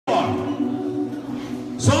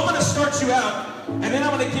So I'm going to start you out, and then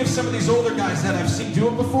I'm going to give some of these older guys that I've seen do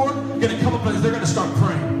it before, going to come up and they're going to start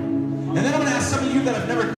praying. And then I'm going to ask some of you that have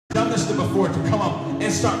never done this before to come up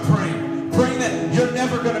and start praying. Praying that you're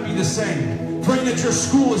never going to be the same. Praying that your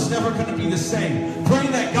school is never going to be the same.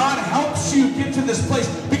 Praying that God helps you get to this place,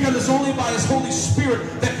 because it's only by His Holy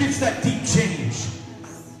Spirit that gets that deep change.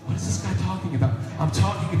 What is this guy talking about? I'm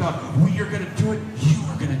talking about we are going to do it, you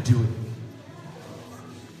are going to do it.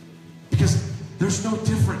 Because there's no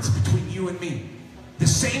difference between you and me. The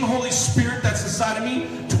same Holy Spirit that's inside of me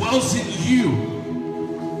dwells in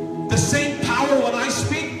you. The same power when I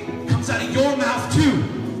speak comes out of your mouth too.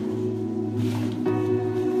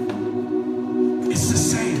 It's the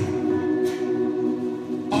same.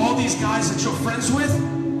 All these guys that you're friends with,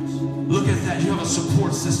 look at that. You have a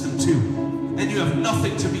support system too. And you have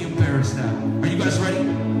nothing to be embarrassed at. Are you guys ready?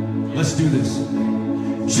 Let's do this.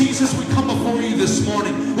 Jesus, we come before you this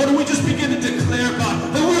morning. Lord, we just begin to declare,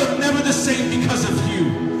 God, that we are never the same because of you.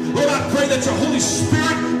 Lord, I pray that your Holy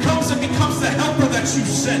Spirit comes and becomes the helper that you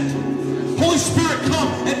sent. Holy Spirit, come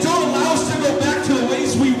and don't allow us to go back to the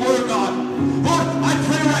ways we were, God. Lord, I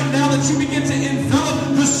pray right now that you begin to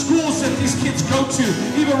envelop the schools that these kids go to,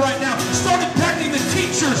 even right now. Start impacting the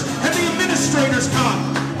teachers and the administrators, God.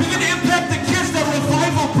 Begin to impact the kids that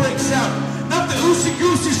revival breaks out. Not the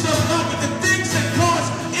oosey-goosey stuff, God, but the things that cause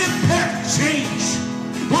impact change.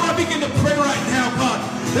 Lord, I begin to pray right now, God,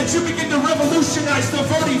 that you begin to revolutionize the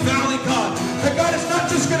Verde Valley, God. That, God, it's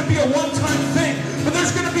not just going to be a one-time thing, but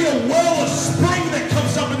there's going to be a well of spring that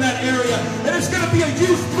comes up in that area. And it's going to be a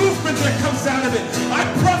youth movement that comes out of it. I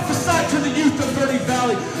prophesy to the youth of Verde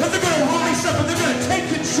Valley that they're going to rise up and they're going to take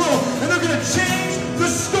control and they're going to change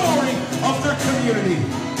the story of their community.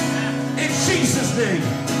 In Jesus' name.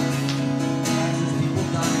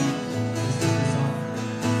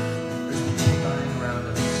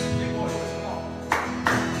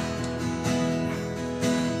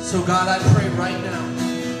 So God, I pray right now,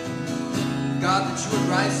 God, that you would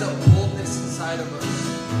rise up boldness inside of us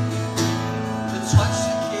to touch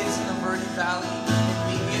the kids in the Verde Valley, in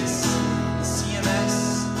Vegas, the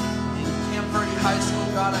CMS, in Camp Verde High School.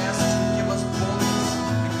 God, I ask that you would give us boldness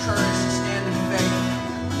and courage to stand in faith.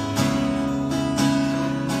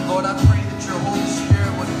 Lord, I pray that your Holy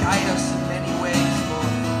Spirit would guide us in many ways,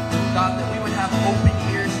 Lord. God, that we would have open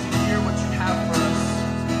ears to hear what you have for us.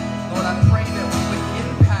 Lord, I pray that we would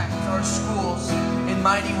impact our schools in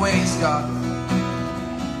mighty ways, God.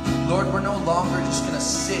 Lord, we're no longer just going to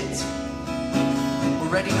sit. We're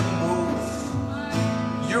ready to move.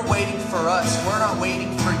 You're waiting for us. We're not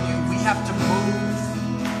waiting for you. We have to move.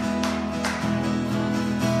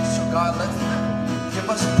 So God, give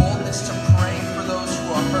us boldness to pray for those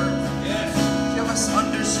who are hurt. Yes. Give us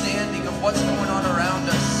understanding of what's going on around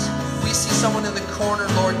us. We see someone in the corner,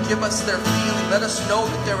 Lord, give us their feeling. Let us know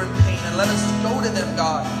that they're in pain, and let us go to them,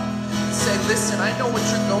 God, and say, listen, I know what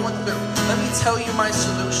you're going through. Let me tell you my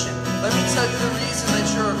solution. Let me tell you the reason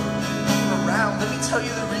that you're around. Let me tell you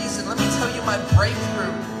the reason. Let me tell you my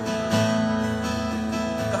breakthrough.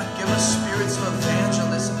 God, give us spirits of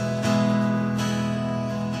evangelism.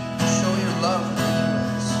 Show your love in many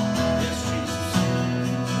ways. Yes, Jesus.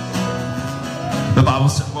 The Bible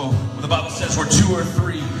says where two or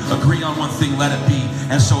three agree on one thing, let it be.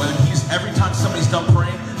 And so every time somebody's done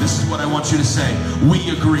praying, this is what I want you to say. We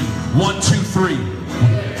agree. 1, 2, 3. We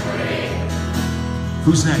agree.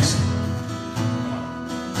 Who's next?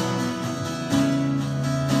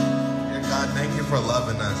 Dear God, thank you for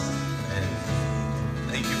loving us. And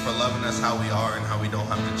thank you for loving us how we are and how we don't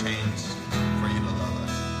have to change for you to love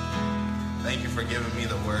us. Thank you for giving me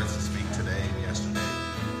the words to speak today and yesterday.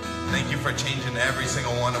 Thank you for changing every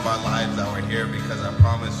single one of our lives that we're here, because I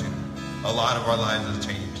promise you, a lot of our lives has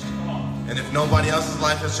changed. And if nobody else's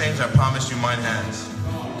life has changed, I promise you mine has.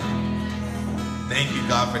 Thank you,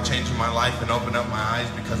 God, for changing my life and opening up my eyes,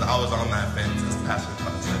 because I was on that fence, as Pastor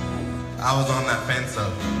Todd said. I was on that fence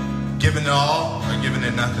of giving it all or giving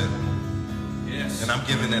it nothing. Yes. And I'm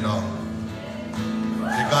giving it all.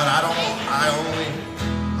 Dear God, I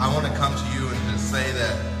want to come to you and just say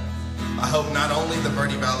that I hope not only the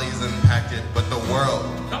Verde Valley is impacted, but the world.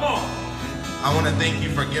 Come on. I want to thank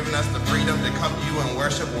you for giving us the freedom to come to you and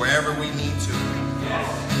worship wherever we need to. Yes.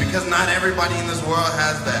 Because not everybody in this world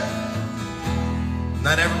has that.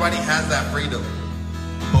 Not everybody has that freedom.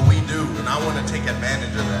 But we do, and I want to take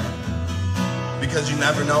advantage of that. Because you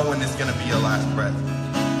never know when it's going to be your last breath.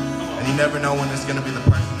 And you never know when it's going to be the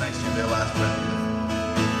person next to you, their last breath.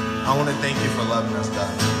 I want to thank you for loving us,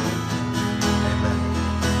 God.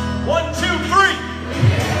 Amen. 1, 2, 3.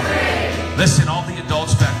 Listen, all the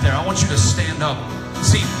adults back there, I want you to stand up.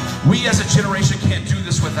 See, we as a generation can't do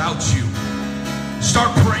this without you.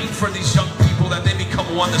 Start praying for these young people that they become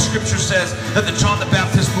one. The scripture says that the John the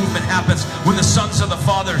Baptist movement happens when the sons of the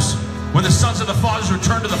fathers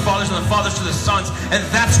return to the fathers and the fathers to the sons. And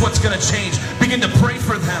that's what's going to change. Begin to pray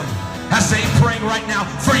for them. As they're praying right now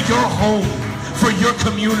for your home, for your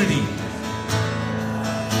community.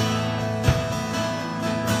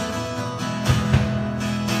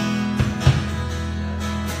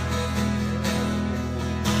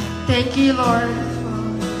 Thank you, Lord,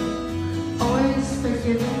 for always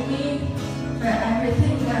forgiving me for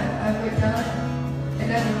everything that I've ever done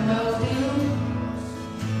and ever will do,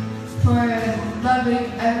 for loving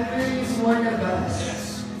every one of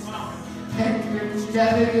us, and for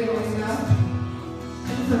never giving up,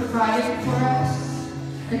 and for fighting for us,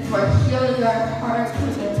 and for healing our hearts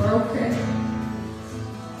when they're broken,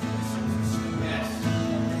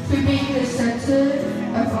 for being the center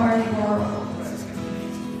of our world.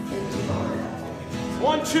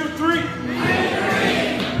 1, 2, 3. Lord,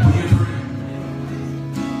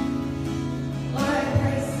 I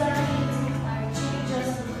pray that change us,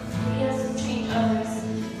 lead us, and change others.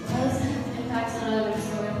 Let us impact on others,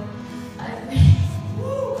 Lord.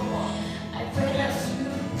 I pray that you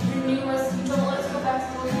renew us, you don't let us go back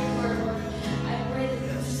to the way we were, Lord. I pray that you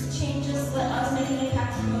just change us, let us make an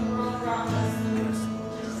impact on the world around us.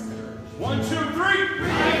 1, 2, 3.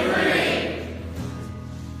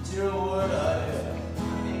 Dear Lord, I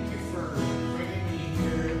thank you for bringing me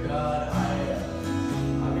here, God.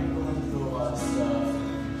 I've been going through a lot of stuff.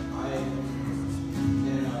 I've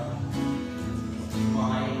been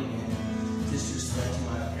lying and disrespecting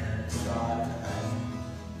my parents, God.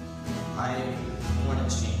 I want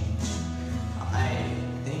to change. I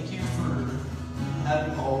thank you for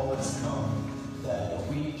having all of us come, that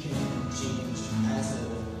we can change as a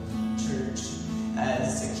church,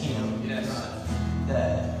 as a kingdom, God.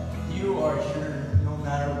 That you are here no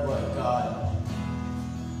matter what, God.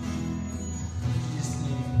 In Jesus'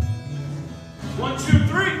 name, amen. 1, 2, 3.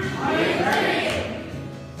 Father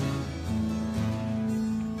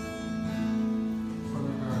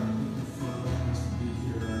God, thank you for letting us to be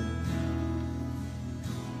here.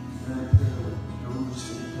 And I pray that we will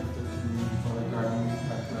just impact the community, Father God, and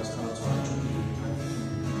impact us out to our community, impact the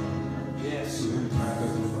community, Father God. Yes. To impact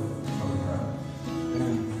us, Father God.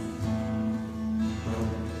 And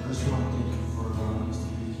I just want to thank you for allowing us to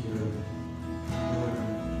be here.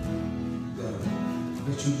 And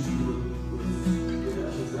that you do with the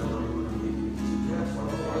kids that were able to make it.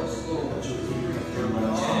 Father God, that you do with their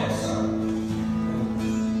lives.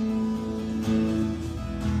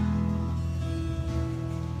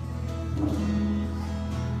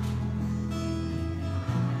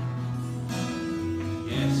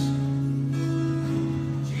 Yes.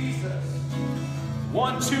 Jesus.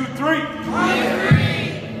 1, 2, 3.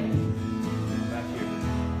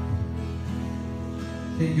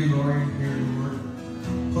 Thank you, Lord, for your word.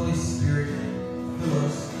 Holy Spirit, fill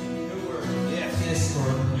us. New word. Yes,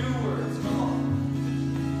 Lord. New words. Come on.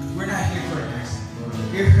 We're not here for an accident, Lord.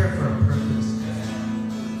 We're here for a purpose.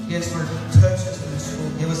 Yes, Lord, touch us in this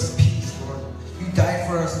room. Give us peace, Lord. You died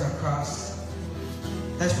for us on the cross.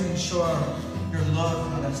 That's when you show your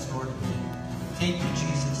love on us, Lord. Thank you,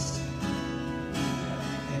 Jesus.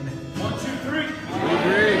 Amen. 1, 2, 3.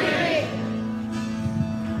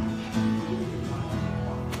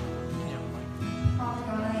 Father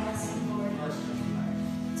God, I ask you, Lord,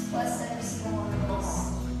 to bless every single one of us.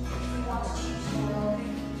 If we want to change the world,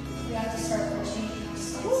 we have to start by changing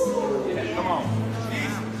ourselves. Yeah, come on.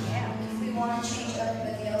 If we want to change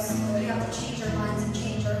everybody else, we have to change our minds and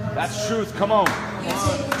change our hearts. That's truth. Come on. You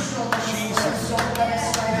take control of us, Lord. Don't let us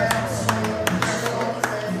write our own story. You're always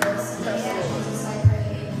there for us. In the name of Jesus, I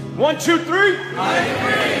pray. 1, 2, 3.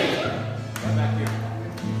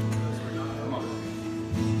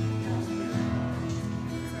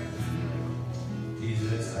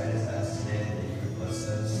 Jesus, I just ask today that you would bless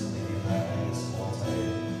us, maybe back in this small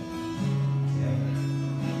time.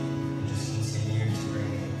 And just continue to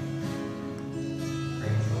bring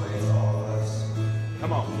joy to all of us.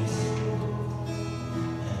 Come on. And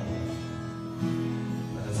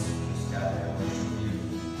let us just gather and worship you.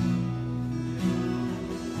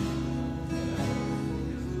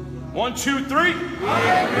 1, 2, 3.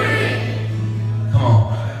 Come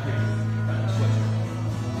on.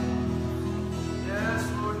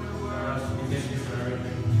 We thank you for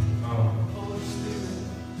everything.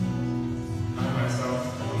 I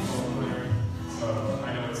myself am a football player, so I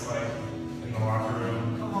know what it's like in the locker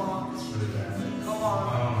room. Come on. It's really bad. Come on.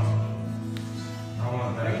 I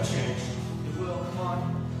want that to change. It will. Come on.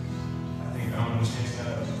 I think I want to change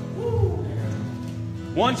that. Woo.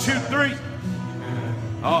 And, 1, 2, 3. and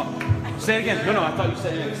Oh. Say it again. No, I thought you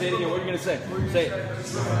said it. Say it again. What are you going to say? Say it.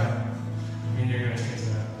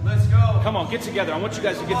 Let's go. Come on, get together. I want you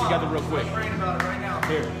guys to get together real quick. Praying about it right now.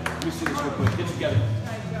 Here, let me see this real quick. Get together.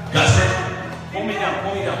 Guys, hold me down,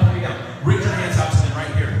 hold me down, hold me down. Reach your hands out to them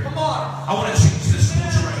right here. Come on. I want to change this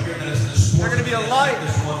culture right here. That is the sports. They're going to be a light.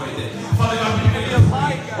 This one right there. Father God, we're going to be a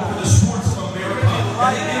light over the sports of America.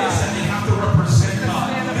 And it is that they have to represent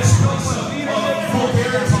God. This place of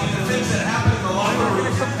vulgarity and the things that happen in the locker room.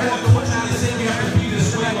 And the one thing is that we have to be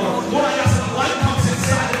this way, Lord. Lord, I ask that the light comes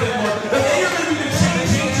inside of them, Lord. That they are going to be the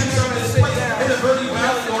change agents of this place in the Verde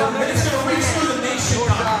Valley, Lord. And it's going to reach through the nation,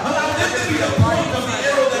 God. Allow them to be the point of the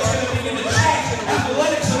arrow that's going to begin to change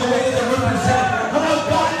athletics in the way that they're represented. Allow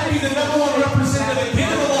God to be the number one representative again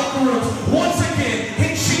in the locker rooms. Once again,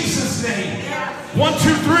 in Jesus' name. 1,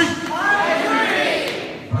 2, 3.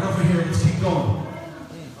 Right over here. Let's keep going.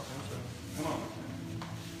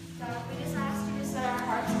 God, we just ask you to set our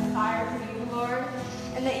hearts on fire for you, Lord,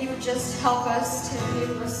 and that you would just help us to be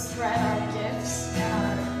able to spread our gifts and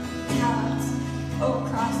our talents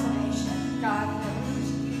across the nation. God, that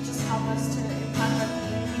you just help us to impact our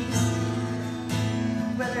communities,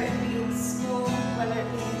 whether it be in school, whether it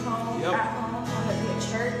be at home, whether it be at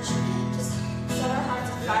church. Just set our hearts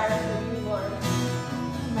on fire for you, Lord.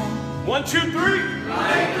 Amen. 1, 2, 3. I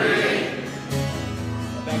agree.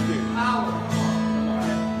 Thank you. Power. Come on,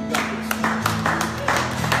 man. You got this.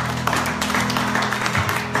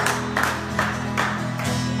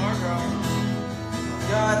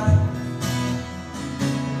 God,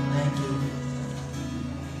 thank you.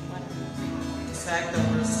 The fact that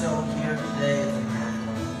we're still here today is a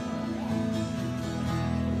miracle.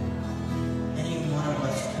 Any one of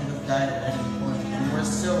us could have died at any point, and we're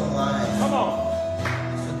still alive. Come on.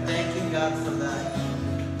 So thank you, God, for that.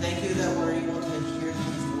 Thank you that we're able to hear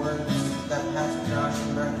these words that Pastor Josh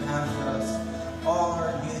and Brett have for us. All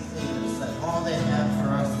our youth leaders, that all they have for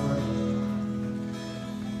us, Lord.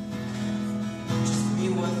 Just be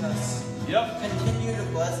with us. Yep. Continue to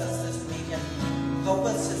bless us this weekend. Help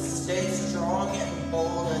us to stay strong and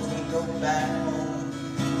bold as we go back home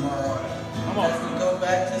tomorrow. Come on. As we go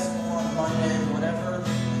back to school on Monday, whatever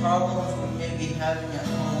problems we may be having at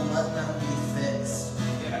home, let them be fixed.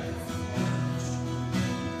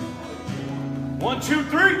 1, 2,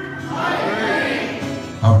 3.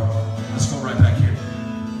 All right. Let's go right back here.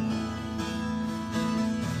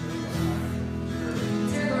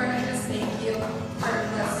 Dear Lord, I just thank you for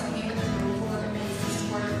blessing me with a beautiful and amazing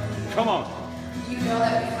support. Come on. You know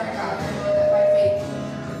that before I got here, Lord, that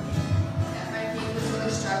my faith was really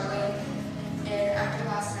struggling. And after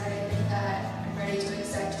last night, I think that I'm ready to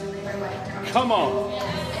accept you and lay my life down. Come to on. you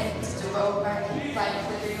and to devote my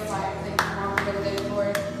life to your life that you want me to live,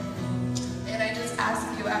 Lord. And I just ask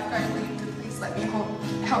you after I leave to please let me help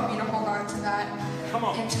me to hold on to that. Come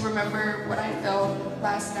on. And to remember what I felt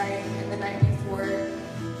last night and the night before. Amen.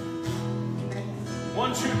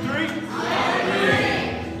 1, 2, 3.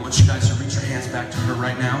 I want you guys to reach your hands back to her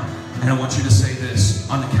right now. And I want you to say this.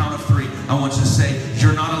 On the count of 3, I want you to say,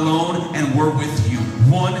 you're not alone and we're with you.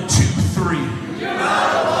 1, 2, 3. You're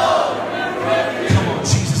not alone and we're with you. Come on,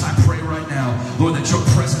 Jesus, I pray right now, Lord, that your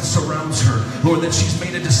presence surrounds her. Lord, that she's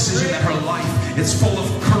made a decision that her life is full of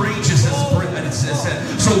courageous, as Britt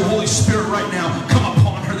said. So Holy Spirit right now, come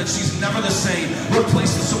upon her that she's never the same. Lord,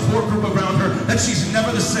 place a support group around her that she's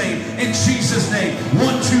never the same. In Jesus' name. 1,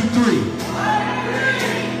 2, 3.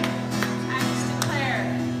 I just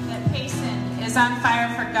declare that Payson is on fire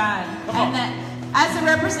for God. And that as a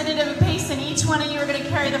representative of Payson, each one of you are going to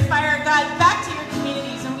carry the fire of God back to your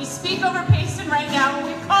communities. And we speak over Payson right now, and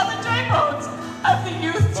we call the joy bones of the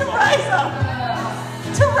youth to rise up.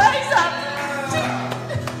 To rise up. To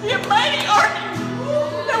be a mighty army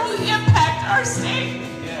that will impact our state,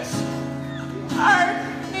 our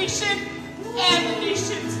nation, and the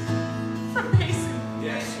nations from Payson.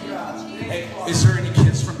 Hey, is there any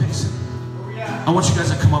kids from Payson? I want you guys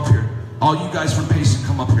to come up here. All you guys from Payson,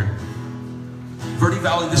 come up here. Verde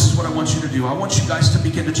Valley, this is what I want you to do. I want you guys to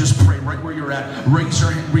begin to just pray right where you're at. Reach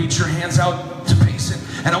your hands out to Payson.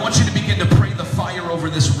 And I want you to begin to pray the fire over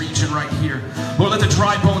this region right here. Lord, let the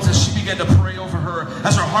dry bones, as she began to pray over her,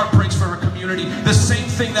 as her heart breaks for her community, the same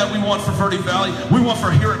thing that we want for Verde Valley, we want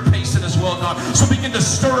for here at Payson as well, God. So begin to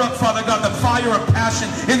stir up, Father God, the fire of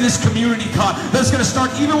passion in this community, God. That's going to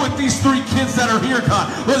start even with these 3 kids that are here, God.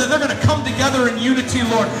 Lord, that they're going to come together in unity,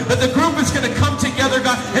 Lord. That the group is going to come together,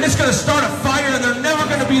 God, and it's going to start a fire, and they're never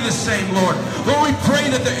going to be the same, Lord. Lord, we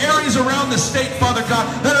pray that the areas around the state, Father God,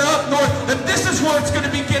 that are up north, that this is where it's going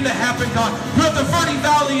to begin to happen, God. Throughout the Verde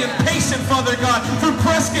Valley and Payson, Father God, through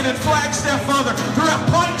Prescott and Flagstaff, Father, throughout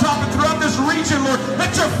Pine Top and throughout this region, Lord,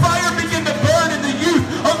 let your fire begin to burn in the youth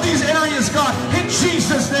of these areas,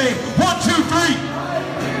 name. 1, 2, 3.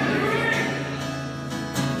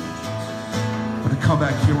 I'm going to come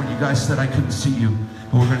back here when you guys said I couldn't see you.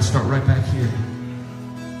 And we're going to start right back here.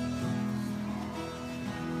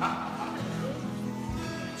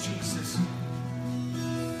 Jesus.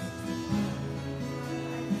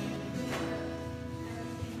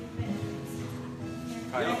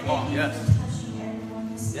 Heidi, come on. Yes.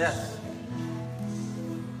 Yes.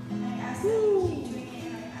 And I ask that you keep doing it,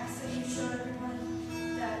 and I ask that you show everyone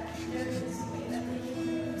that there is a way that they can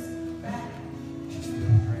bring us back. She's feeling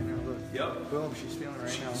it right now. Look. Yep. Boom. She's feeling it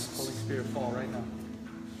right now. Holy Spirit, fall right now.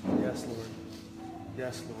 Yes, Lord.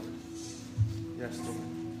 Yes, Lord. Yes, Lord.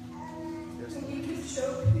 Yes, And Lord. you can show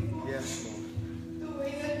people Yes, Lord. the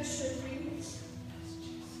way that it should be.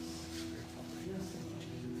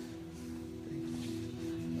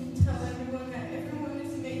 And tell everyone that everyone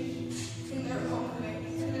is made in their own way.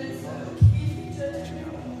 And that it's not okay to judge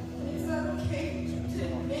everyone. And it's not okay to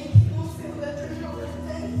make people feel that they're not worth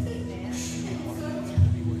anything. And it's not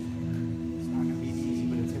It's not going to be easy,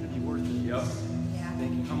 but it's going to be worth it. Yep.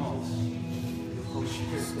 Thank you. Come on. Holy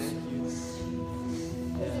Spirit, thank you.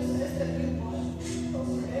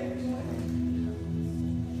 over everyone.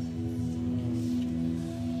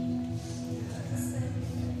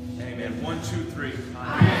 Amen. 1, 2, 3.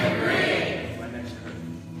 I agree. Right next to her.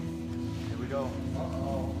 Here we go.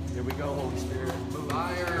 Here we go, Holy Spirit. Move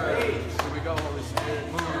higher. Here we go, Holy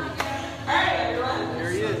Spirit. Move. Alright, everyone.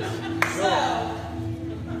 Here he is. Go.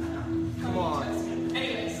 Come on.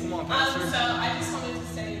 Anyways, Come on, Pastor. so I just wanted to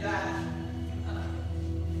say that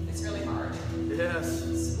it's really hard. Yes.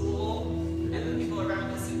 School and the people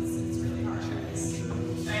around us, it's really hard, guys.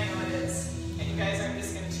 I know it is. And you guys aren't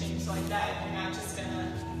just going to change like that. You're not just going to,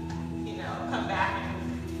 come back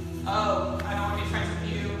and, oh, I don't want to be friends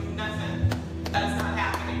with you. Nothing. That's not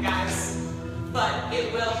happening, guys. But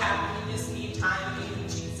it will happen. You just need time to be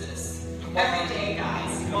with Jesus. Every day,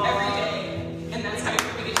 guys. Every day. And that's how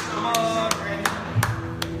you're going to get stronger and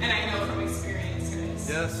stronger. And I know from experience, guys.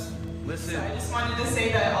 Yes. Listen. So I just wanted to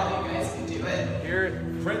say that all you guys can do it. Hear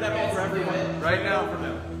it. Pray that over everyone. Right now for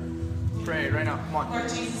them. Pray right now. Come on. Lord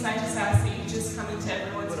Jesus, I just ask that you just come into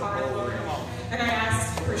everyone's heart, Lord. And I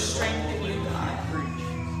ask for strength in you, God.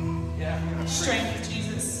 Strength,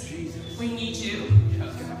 Jesus. We need you.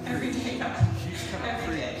 Every day, God.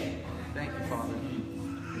 Every day. Thank you, Father.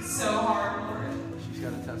 It's so hard, Lord. She's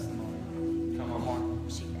got a testimony. Come on.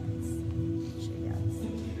 She does. She does.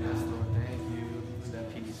 Yes, Lord. Thank you for that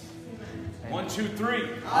peace. 1, 2, 3.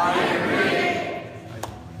 I agree.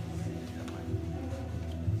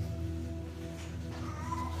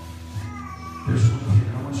 There's one kid,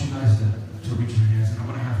 and I want you guys to reach your hands, and I'm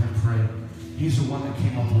going to have him pray. He's the one that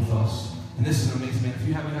came up with us. And this is amazing, man. If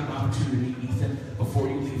you haven't had an opportunity to meet Ethan before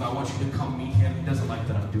you leave, I want you to come meet him. He doesn't like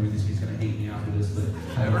that I'm doing this. He's going to hate me after this, but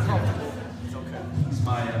Never comfortable. It's okay.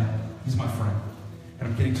 He's my friend, and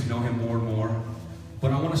I'm getting to know him more and more.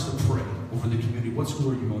 But I want us to pray over the community. What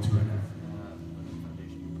school are you going to right now?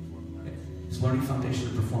 It's Learning Foundation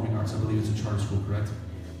of Performing Arts. I believe it's a charter school, correct?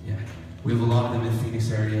 Yeah. We have a lot of them in the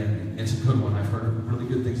Phoenix area, and it's a good one. I've heard really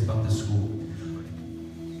good things about this school.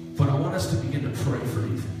 But I want us to begin to pray for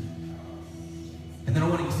Ethan. And then I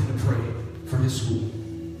want Ethan to pray for his school.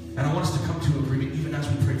 And I want us to come to agreement, even as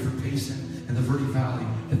we pray for Payson and the Verde Valley,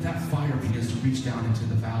 that fire begins to reach down into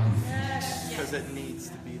the valley of Phoenix. Because it needs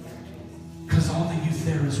to be there. Because all the youth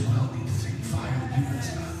there as well need the same fire that you guys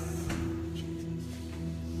got.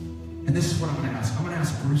 And this is what I'm going to ask. I'm going to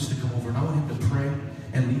ask Bruce to come over, and I want him to pray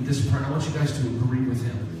and lead this prayer. And I want you guys to agree with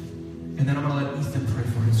him. And then I'm going to let Ethan pray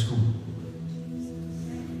for his school.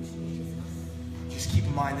 Just keep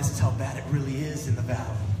in mind, this is how bad it really is in the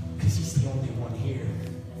valley. Because he's the only one here.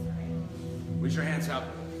 Raise your hands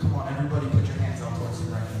up. Come on, everybody, put your hands out towards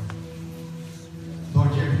him right now.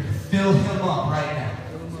 Lord, you're going to fill him up right now.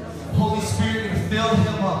 Holy Spirit, you're going to fill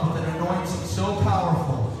him up with an anointing so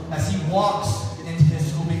powerful as he walks into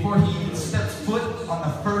his school. Before he even steps foot on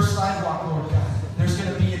the first sidewalk, Lord God, there's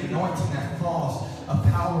going to be an anointing that falls, a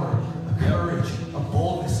power, a courage, a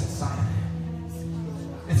boldness inside of him.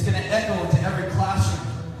 It's going to echo into every classroom,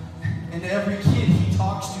 into every kid he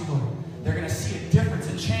talks to, Lord. They're going to see a difference,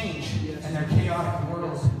 a change in their chaotic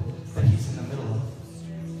world that he's in the middle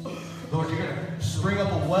of. Lord, you're going to spring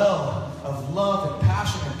up a well of love and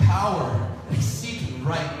passion and power that he's seeking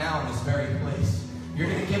right now in this very place. You're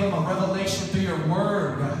going to give him a revelation through your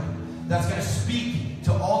word, God, that's going to speak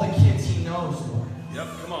to all the kids he knows, Lord. Yep,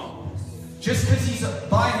 come on. Just because he's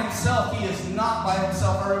by himself, he is not by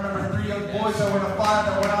himself. I remember 3 young boys that were in a fire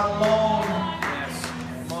that were not alone. Yes.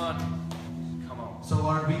 Come on. Come on. So,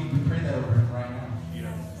 Lord, we pray that over him right now.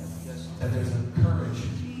 That there's a courage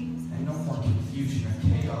and no more confusion or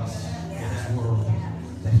chaos us in this world,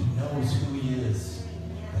 that he knows who he is,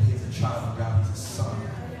 that he's a child of God, he's a son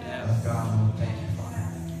of God. Lord, thank you, Father.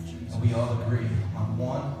 And we all agree on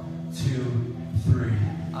 1, 2, 3.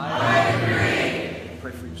 I agree.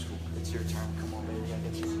 Pray for your school. It's your turn. Come on, baby. I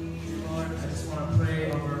get you. Lord, I just want to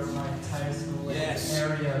pray over my entire school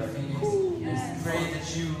area of Phoenix. I pray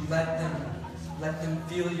that you let them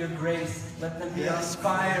feel your grace. Let them be on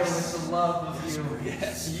fire with the love of you.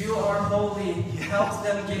 You are holy. Help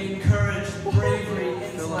them gain courage, bravery,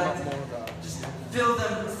 intellect. Just fill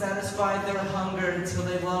them, satisfy their hunger until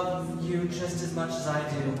they love you just as much as I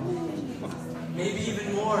do. Maybe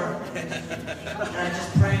even more. And I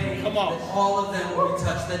just pray that all of them will be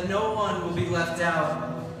touched, that no one will be left out.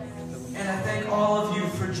 And I thank all of you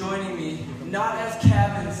for joining me, not as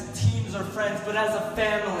cabins, teams, or friends, but as a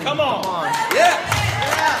family. Come on. Yeah.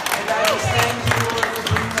 And I just thank you, Lord, for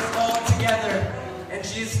bringing us all together. In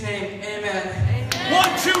Jesus' name, amen.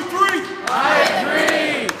 1, 2, 3. I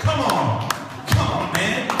agree. Come on. Come on,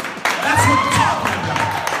 man. That's what I'm talking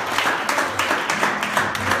about.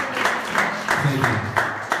 Baby,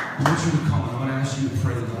 I want you to come. I'm going to ask you to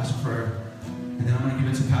pray the last prayer. And then I'm going to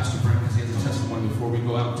give it to Pastor Brent because he has a testimony before we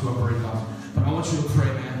go out to our breakout. But I want you to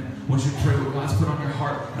pray, man. I want you to pray what God's put on your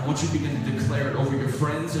heart. And I want you to begin to declare it over your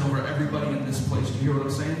friends and over everybody in this place. Do you hear what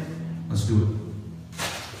I'm saying? Let's do it.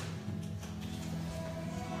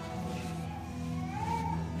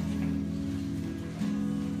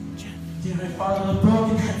 Dear my Father,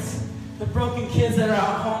 the broken kids that are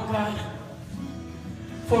at home, God.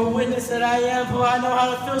 For a witness that I am, who I know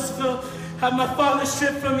how it feels to have my father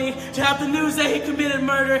stripped from me, to have the news that he committed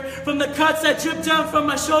murder, from the cuts that dripped down from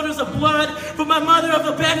my shoulders of blood, from my mother of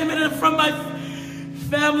abandonment, and from my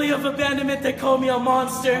family of abandonment that called me a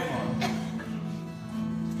monster.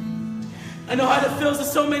 I know how it feels in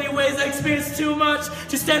so many ways. I experienced too much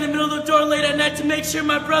to stand in the middle of the door late at night to make sure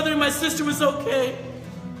my brother and my sister was okay.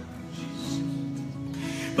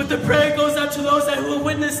 But the prayer goes out to those who will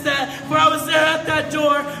witness that. For I was there at that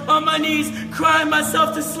door, on my knees, crying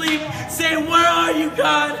myself to sleep, saying, where are you,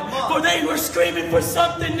 God? For they were screaming for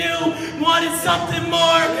something new, wanted something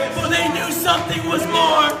more, for they knew something was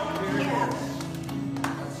more.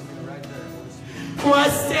 For I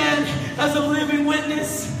stand as a living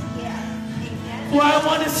witness. For I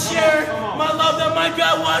want to share my love that my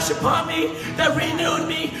God washed upon me, that renewed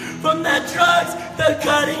me from that drugs, that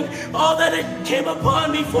cutting, all that it came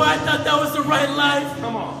upon me. For I thought that was the right life.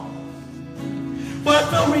 Come on. For I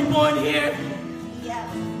felt reborn here.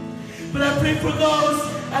 But I pray for those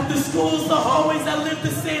at the schools, the hallways that live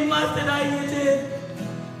the same life that I did.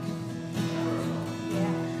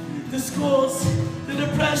 The schools, the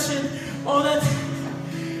depression, all that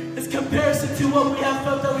is comparison to what we have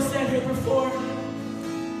felt that we stand here before.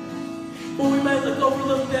 Or we might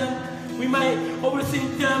overlook them. We might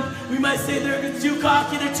overthink them. We might say they're too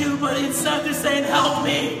cocky, they're too, but inside they're saying, help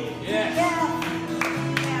me.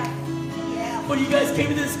 But you guys came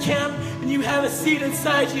to this camp and you have a seed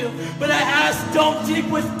inside you. But I ask, don't dig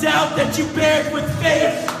with doubt, that you bear it with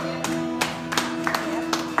faith.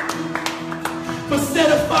 But set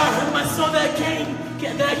a fire in my soul that I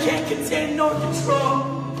can't contain nor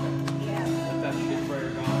control.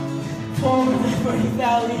 Former Liberty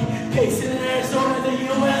Valley, Payson in Arizona, the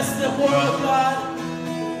U.S., the world, God.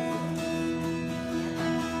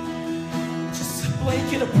 Just a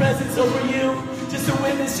blanket of presence over you, just a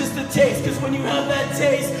witness, just a taste, because when you have that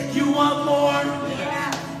taste, you want more.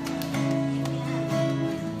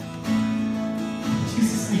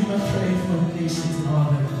 Jesus' name I pray for the nations and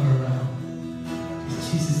all that are around. In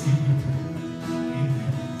Jesus' name I pray. Amen.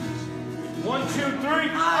 1, 2, 3.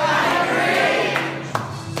 I agree.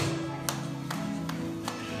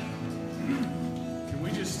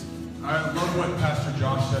 I love what Pastor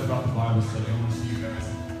Josh said about the Bible study. I want to see you guys.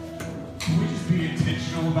 Can we just be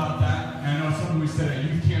intentional about that? And I know something we said at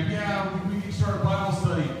youth camp, we can start a Bible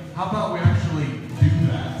study. How about we actually do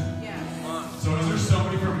that? So is there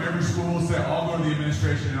somebody from every school say, I'll go to the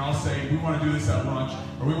administration and I'll say, we want to do this at lunch,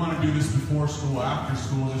 or we want to do this before school, after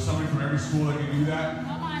school. Is there somebody from every school that can do that?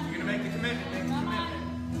 Come on. You're going to make the commitment. Make the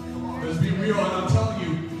commitment. Let's be real, and I'm telling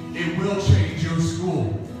you, it will change your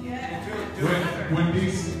school. When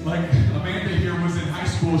these, like Amanda here was in high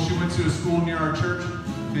school, she went to a school near our church,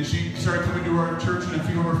 and she started coming to our church and a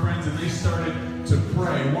few of her friends, and they started to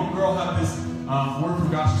pray. One girl had this word from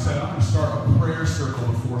God. She said, I'm going to start a prayer circle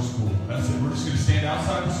before school. That's it. We're just going to stand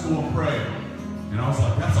outside the school and pray. And I was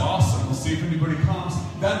like, that's awesome. We'll see if anybody comes.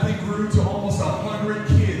 That thing grew to almost 100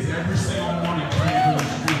 kids every single morning praying for the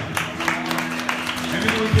school. And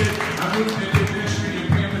then I moved into ministry in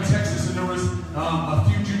Pampa, Texas, and there was a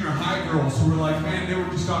few junior high girls who were like, man, they were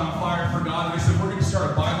just on fire for God. And they said, we're going to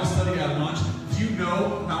start a Bible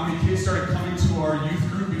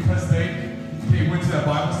they went to that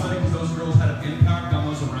Bible study because those girls had an impact on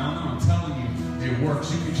those around them. I'm telling you, it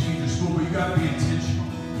works. You can change your school, but you got to be intentional.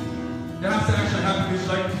 You have to actually have to be,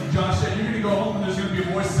 like Josh said, you're going to go home and there's going to be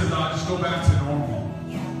a voice that says, just go back to normal.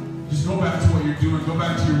 Just go back to what you're doing. Go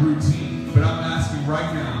back to your routine. But I'm asking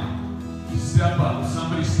right now, step up.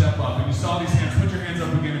 Somebody step up. And you saw these hands. Put your hands up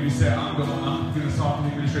again and you say, I'm going to talk to the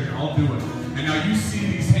administration. I'll do it. And now you see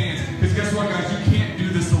these hands. Because guess what, guys? You can't do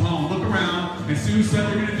this alone. Look around and see who said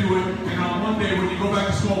they're going to do it. And on one day when you go back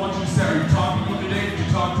to school, I want you to say, are you talking to them today? Did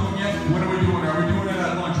you talk to them yet? When are we doing it? Are we doing it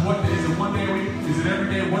at lunch? What day? Is it one day a week? Is it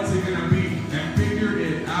every day? What's it going to be? And figure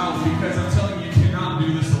it out. Because I'm telling you, you cannot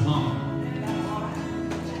do this alone.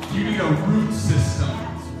 You need a root system.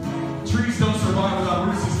 Trees don't survive without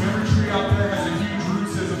root system. Every tree out there has a huge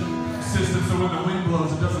root system, so when the wind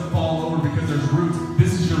blows, it doesn't fall over because there's roots.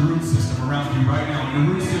 This is your root system around you right now. And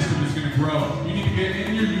your root system is going to grow. You need to get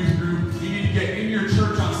in your youth group. You need to get in your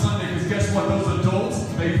church on Sunday, because guess what? Those adults,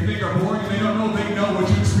 they think are boring and they don't know. They know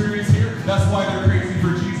what you experience here. That's why they're crazy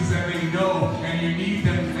for Jesus, and they know. And you need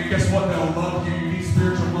them. And guess what? They'll love you. You need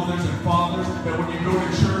spiritual mothers and fathers that when you go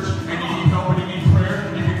to church and you need help and you need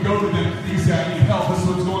prayer, you can go to them and you say, I need help. This is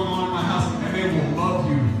what's going on in my house. And they will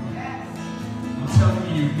love you. I'm telling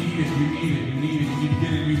you, you need it. You need it. You need it. You need to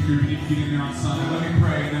get in youth group. You need to get in there on Sunday. Let me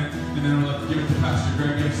pray, and then we'll give it to Pastor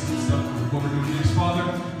Greg. Give us some stuff for what we're doing next. Father,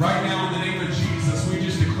 right now in the name of Jesus, we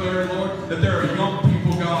just declare, Lord, that there are young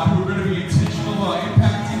people, God, who are going to be intentional about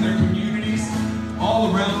impacting their communities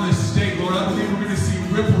all around this state, Lord. I believe we're going to see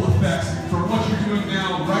ripple effects from what you're doing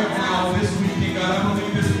now, right now, this weekend, God. I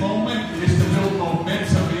believe this moment is to build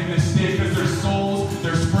momentum in this state, because there's souls,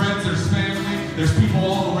 there's friends, there's family, there's people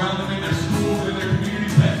all around them in their schools and in their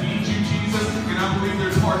communities that need you, Jesus. And I believe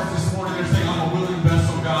there's hearts this morning that are saying, I'm a willing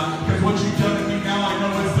vessel, God, because what you've done to me now, I know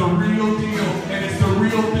it's the real deal, and it's the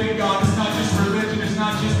real thing, God. It's not just religion, it's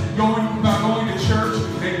not just going